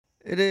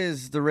It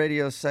is the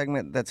radio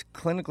segment that's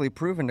clinically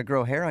proven to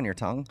grow hair on your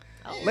tongue.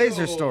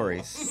 Laser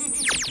Stories.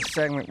 A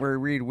segment where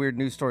we read weird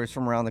news stories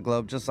from around the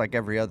globe, just like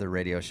every other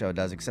radio show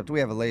does, except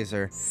we have a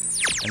laser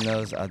and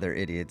those other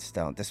idiots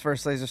don't. This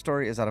first laser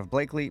story is out of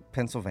Blakely,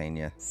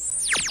 Pennsylvania.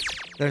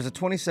 There's a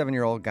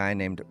 27-year-old guy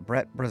named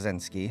Brett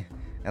Brzezinski,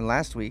 and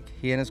last week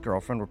he and his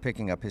girlfriend were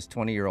picking up his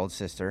 20-year-old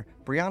sister,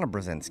 Brianna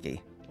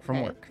Brzezinski,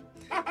 from work.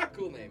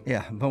 Cool name.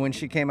 Yeah, but when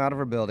she came out of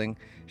her building,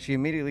 she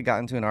immediately got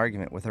into an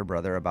argument with her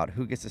brother about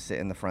who gets to sit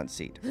in the front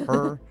seat,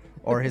 her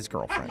or his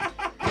girlfriend. You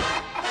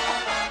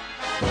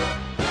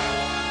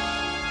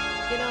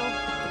know,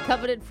 the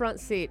coveted front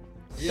seat.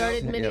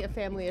 Started many a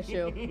family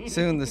issue.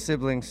 Soon the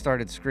siblings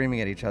started screaming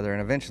at each other,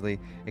 and eventually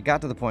it got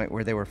to the point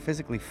where they were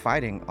physically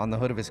fighting on the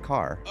hood of his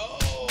car.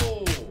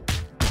 Oh,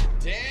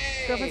 dang.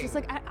 Girlfriend's just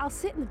like, I'll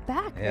sit in the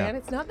back, man.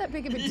 It's not that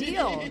big of a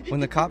deal.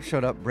 When the cops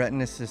showed up, Brett and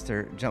his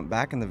sister jumped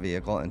back in the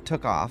vehicle and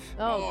took off.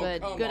 Oh,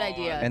 good. Good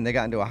idea. And they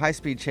got into a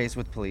high-speed chase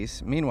with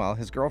police. Meanwhile,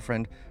 his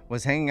girlfriend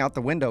was hanging out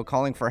the window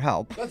calling for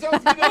help. That's what I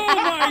was gonna Oh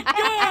my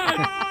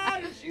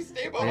God! Did she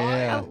stay behind?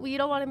 Yeah. Oh, you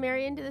don't want to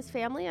marry into this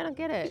family? I don't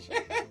get it.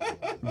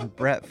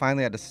 Brett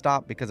finally had to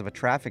stop because of a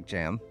traffic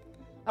jam.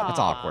 That's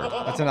awkward.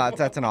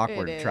 That's an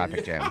awkward It is.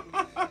 traffic jam.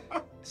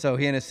 So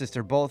he and his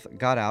sister both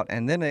got out,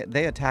 and then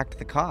they attacked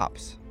the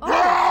cops.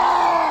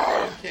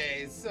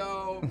 Okay,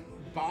 so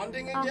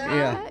bonding again?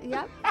 Yeah.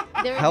 Yep.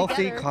 They're Healthy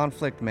together.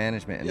 conflict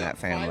management in that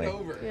family. Fight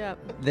over.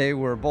 Yep. They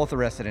were both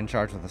arrested and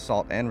charged with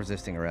assault and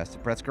resisting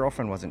arrest. Brett's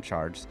girlfriend wasn't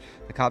charged.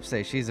 The cops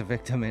say she's a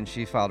victim and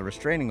she filed a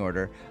restraining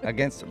order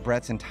against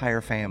Brett's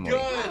entire family.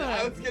 Good.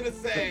 I was gonna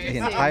say. The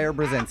entire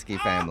Brzezinski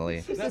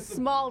family. It's a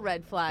small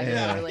red flag in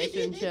the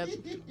relationship.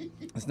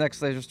 This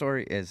next laser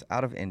story is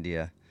out of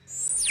India.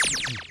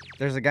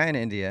 There's a guy in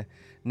India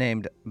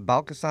named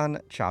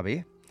Balkasan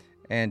Chabi,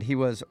 and he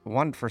was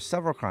wanted for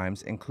several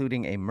crimes,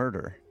 including a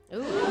murder.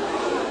 Ooh,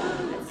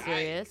 that's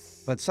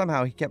serious. But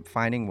somehow he kept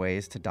finding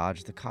ways to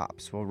dodge the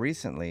cops. Well,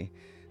 recently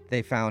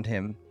they found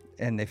him,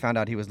 and they found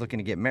out he was looking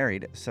to get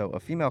married, so a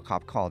female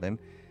cop called him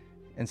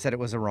and said it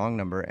was a wrong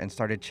number and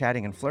started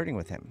chatting and flirting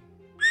with him.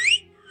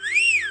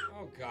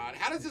 Oh God,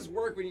 how does this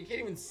work when you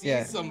can't even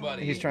see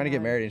somebody? He's trying to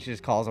get married, and she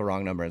just calls a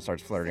wrong number and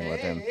starts flirting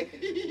with him.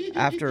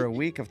 After a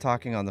week of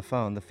talking on the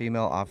phone, the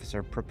female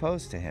officer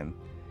proposed to him,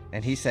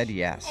 and he said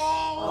yes.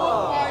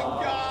 Oh my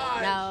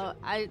God! Now,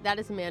 that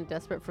is a man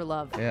desperate for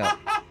love. Yeah.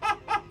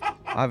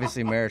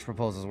 Obviously, marriage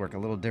proposals work a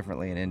little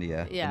differently in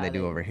India than they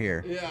do over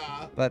here.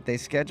 Yeah. But they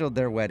scheduled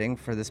their wedding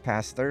for this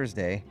past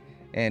Thursday,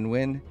 and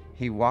when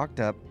he walked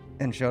up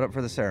and showed up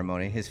for the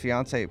ceremony, his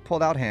fiancée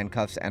pulled out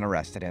handcuffs and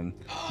arrested him.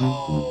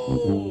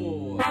 Oh.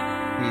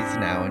 He's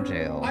now in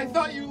jail. I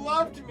thought you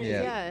loved me.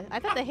 Yeah, I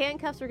thought the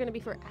handcuffs were going to be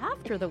for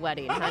after the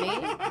wedding,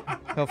 honey.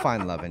 He'll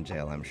find love in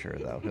jail, I'm sure,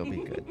 though. He'll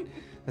be good.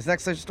 This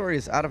next story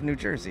is out of New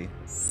Jersey.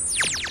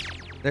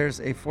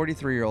 There's a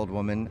 43-year-old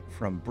woman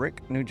from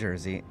Brick, New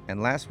Jersey,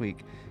 and last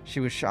week she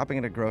was shopping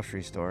at a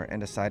grocery store and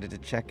decided to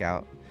check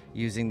out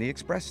using the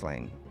express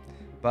lane.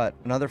 But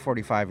another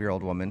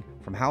 45-year-old woman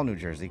from Howell, New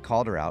Jersey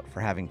called her out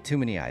for having too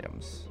many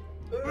items.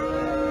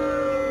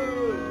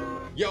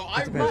 Yo,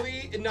 I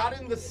really, not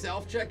in the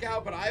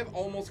self-checkout, but I've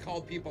almost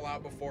called people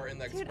out before in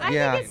the Dude, express.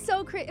 I think it's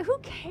so crazy. Who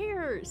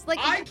cares? Like,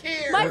 I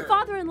care. My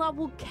father-in-law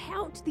will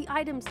count the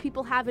items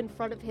people have in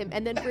front of him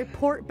and then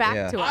report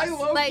back to us. I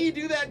low-key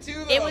do that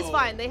too, though. It was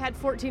fine. They had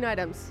 14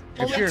 items.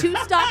 If Only you're- 2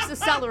 stalks of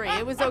celery.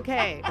 It was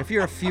okay. If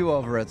you're a few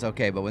over, it's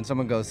okay, but when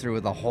someone goes through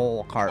with a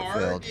whole cart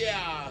filled,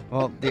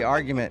 well, the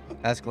argument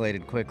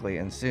escalated quickly,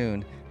 and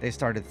soon they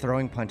started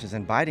throwing punches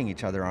and biting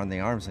each other on the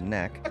arms and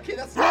neck. Okay,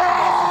 that's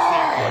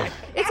not necessary.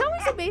 It's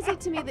always amazing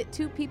to me that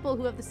 2 people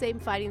who have the same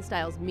fighting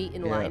styles meet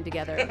in line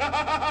together.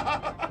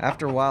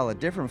 After a while, a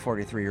different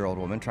 43-year-old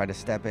woman tried to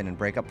step in and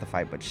break up the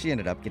fight, but she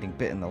ended up getting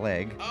bit in the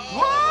leg.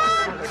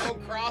 Oh,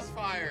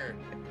 crossfire.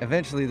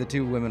 Eventually, the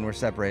 2 women were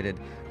separated.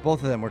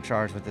 Both of them were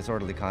charged with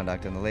disorderly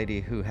conduct, and the lady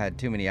who had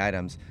too many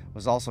items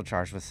was also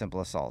charged with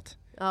simple assault.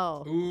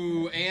 Oh.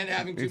 Ooh, and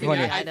having too It's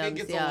many funny. I think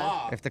it's a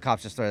law. If the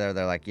cops just throw there,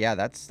 they're like, yeah,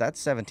 that's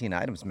 17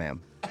 items,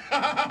 ma'am.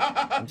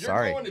 I'm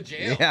sorry. You're going to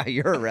jail. Yeah,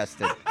 you're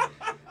arrested.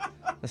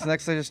 This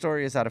next later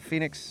story is out of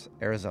Phoenix,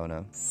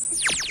 Arizona.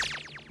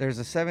 There's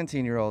a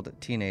 17-year-old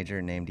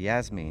teenager named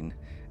Yasmin,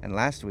 and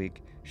last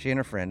week, she and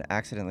her friend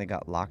accidentally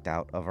got locked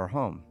out of her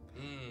home.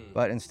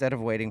 But instead of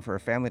waiting for her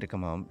family to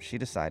come home, she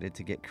decided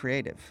to get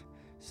creative.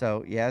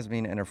 So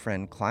Yasmin and her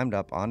friend climbed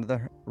up onto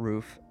the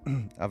roof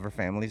of her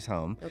family's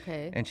home,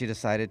 and she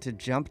decided to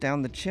jump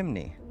down the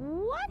chimney.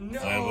 What? No.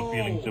 I have a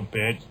feeling some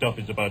bad stuff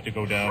is about to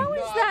go down. How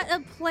is that a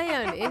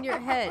plan in your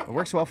head? It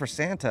works well for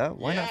Santa.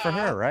 Why not for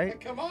her, right?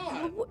 Come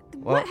on.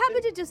 What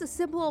happened to just a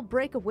simple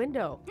break a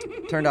window?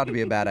 Turned out to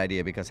be a bad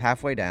idea because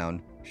halfway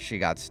down, she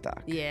got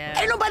stuck. Yeah.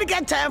 Ain't nobody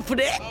got time for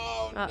that.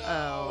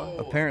 Uh-oh.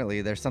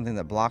 Apparently, there's something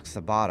that blocks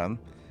the bottom,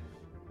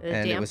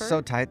 and it was damper?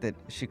 so tight that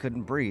she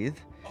couldn't breathe.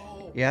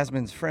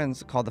 Yasmin's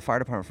friends called the fire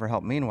department for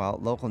help. Meanwhile,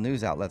 local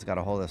news outlets got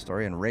a hold of the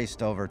story and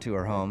raced over to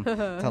her home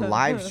to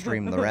live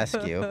stream the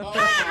rescue. Oh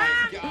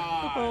my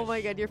gosh. Oh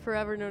my God, you're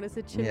forever known as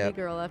a chimney Yep.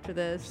 girl after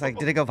this. It's like,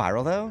 did it go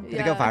viral though? Did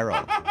it go Yeah.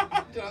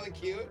 viral? Did I look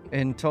cute?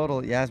 In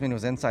total, Yasmin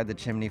was inside the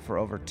chimney for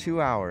over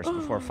 2 hours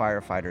before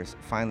firefighters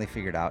finally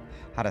figured out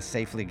how to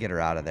safely get her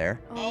out of there.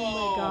 Oh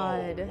my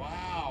God.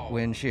 Wow.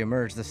 When she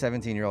emerged, the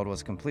 17-year-old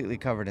was completely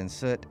covered in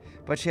soot,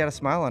 but she had a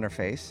smile on her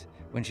face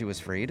when she was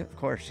freed. Of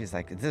course, she's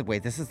like,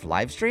 wait, this is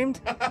live streamed?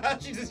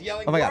 She's just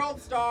yelling, Oh my World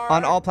God. Star.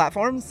 On all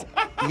platforms?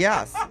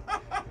 Yes.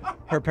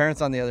 Her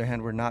parents, on the other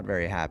hand, were not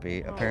very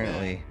happy.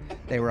 Apparently,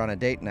 they were on a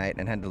date night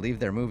and had to leave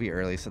their movie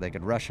early so they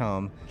could rush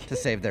home to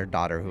save their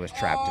daughter who was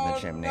trapped in the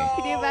chimney. no.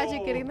 Can you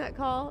imagine getting that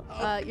call?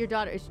 Your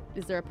daughter,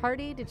 is there a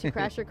party? Did she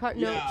crash her car?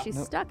 No, Yeah.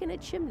 she's stuck in a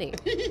chimney.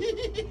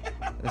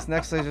 This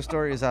next laser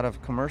story is out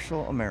of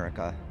commercial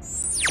America.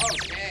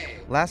 Okay.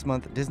 Last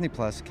month, Disney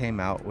Plus came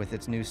out with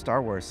its new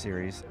Star Wars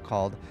series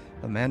called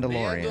The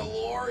Mandalorian.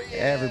 Mandalorian.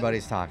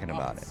 Everybody's talking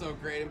about it's it. So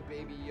great, and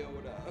Baby Yoda.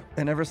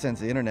 And ever since,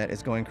 the internet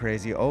is going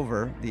crazy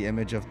over the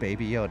image of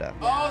Baby Yoda.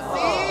 Oh,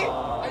 see?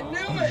 I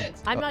knew it.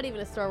 I'm not even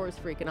a Star Wars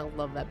freak, and I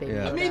love that baby.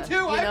 Yeah. Yoda, Me too.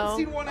 you I haven't know?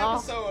 seen one Oh,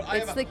 episode. I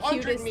it's have the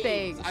 100 cutest memes.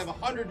 thing. I have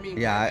 100 memes.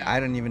 Yeah, right now. I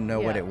didn't even know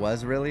what Yeah. it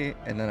was really,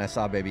 and then I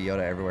saw Baby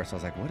Yoda everywhere, so I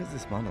was like, what is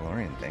this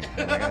Mandalorian thing?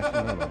 I'm like, I should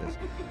know about this.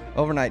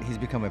 Overnight, he's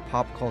become a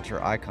pop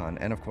culture icon,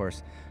 and of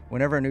course,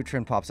 whenever a new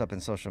trend pops up in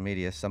social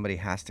media, somebody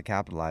has to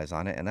capitalize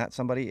on it, and that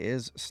somebody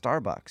is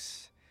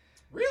Starbucks.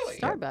 Really?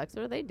 Starbucks,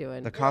 what are they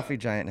doing? The coffee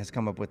giant has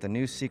come up with a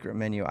new secret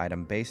menu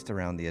item based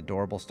around the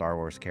adorable Star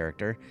Wars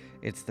character.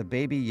 It's the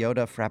Baby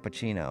Yoda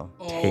Frappuccino.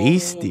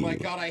 Oh my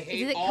God, I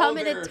hate Does it all come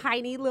in their... a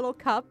tiny little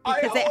cup?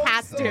 I Because it hope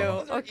has so. to,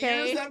 Is there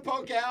okay? Ears that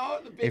poke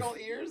out, the big If old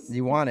ears.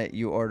 you want it,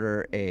 you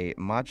order a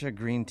matcha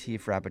green tea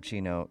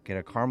Frappuccino, get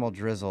a caramel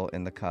drizzle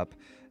in the cup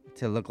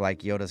to look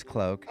like Yoda's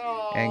cloak,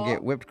 and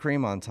get whipped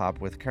cream on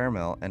top with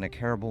caramel and a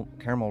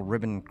caramel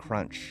ribbon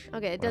crunch.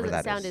 Okay, it whatever doesn't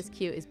that sound is. as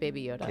cute as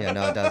Baby Yoda. Yeah,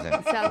 no, it doesn't.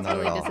 It sounds Not at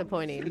really all.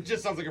 disappointing. It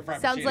just sounds like a frappuccino.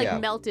 Sounds like Yeah.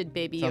 melted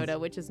Baby Sounds- Yoda,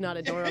 which is not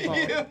adorable.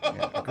 Yeah,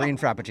 a green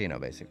Frappuccino,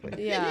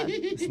 basically. Yeah.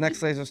 This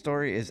next laser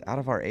story is out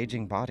of our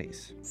aging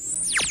bodies.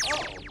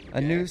 Oh,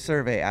 A new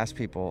survey asked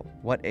people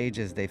what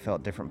ages they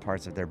felt different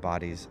parts of their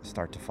bodies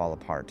start to fall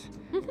apart.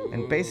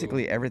 And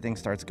basically, everything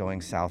starts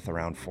going south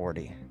around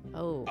 40.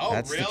 Oh. Oh,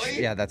 That's the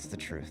really? yeah, that's the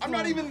truth. I'm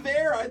not even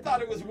there. I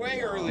thought it was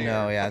way earlier.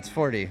 No, yeah, it's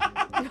 40.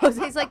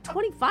 He's like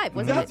 25,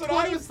 wasn't That's it?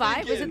 what I was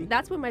 25? thinking.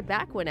 That's when my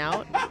back went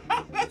out.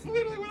 That's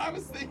literally what I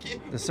was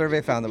thinking. The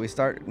survey found that we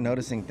start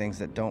noticing things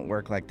that don't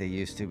work like they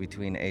used to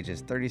between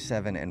ages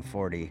 37 and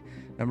 40.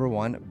 Number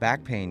one,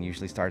 back pain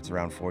usually starts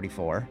around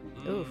 44.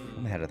 Oof.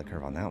 I'm ahead of the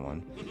curve on that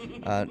one.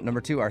 Number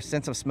two, our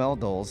sense of smell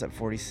dulls at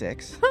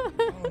 46.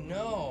 Oh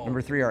no.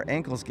 Number three, our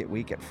ankles get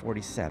weak at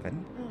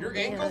 47. Your Oh,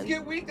 ankles man.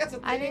 get weak? That's a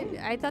thing?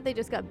 I thought they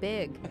just got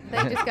big. They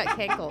just got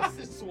cankles.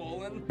 It's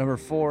swollen. Number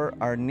four,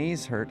 our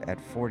knees hurt at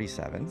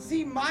 47.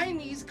 See, my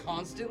knees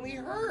constantly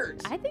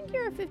hurt. I think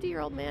you're a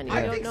 50-year-old man. You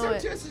I don't think know so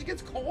it. too. As it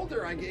gets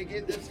colder,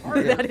 it's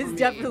harder. That for is me.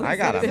 definitely I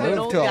gotta something an move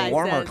old to a guy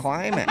warmer says.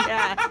 climate.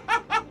 Yeah.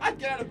 I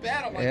get out of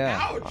bed. I'm like, Yeah.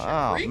 ouch. Oh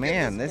I'm freaking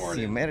man, this morning.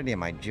 humidity in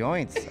my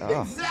joints.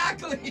 Oh.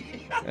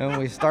 Exactly. And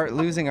we start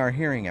losing our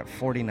hearing at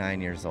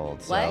 49 years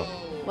old. So What?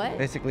 What?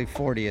 basically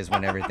 40 is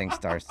when everything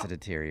starts to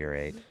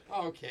deteriorate.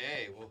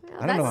 Okay. Well, Well,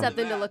 I don't that's know.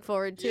 something to look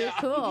forward to. Yeah.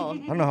 Cool.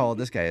 I don't know how old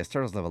this guy is.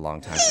 Turtles live a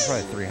long time. He's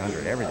probably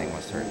 300. Everything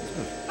must hurt.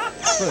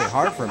 It's really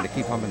hard for him to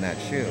keep humping that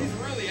shoe. he's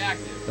really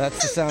active.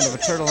 That's the sound of a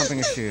turtle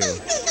humping a shoe.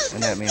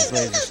 And that means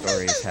Laser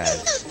Stories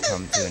has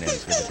come to an end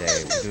for the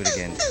day. We'll do it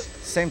again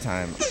same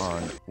time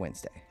on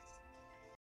Wednesday.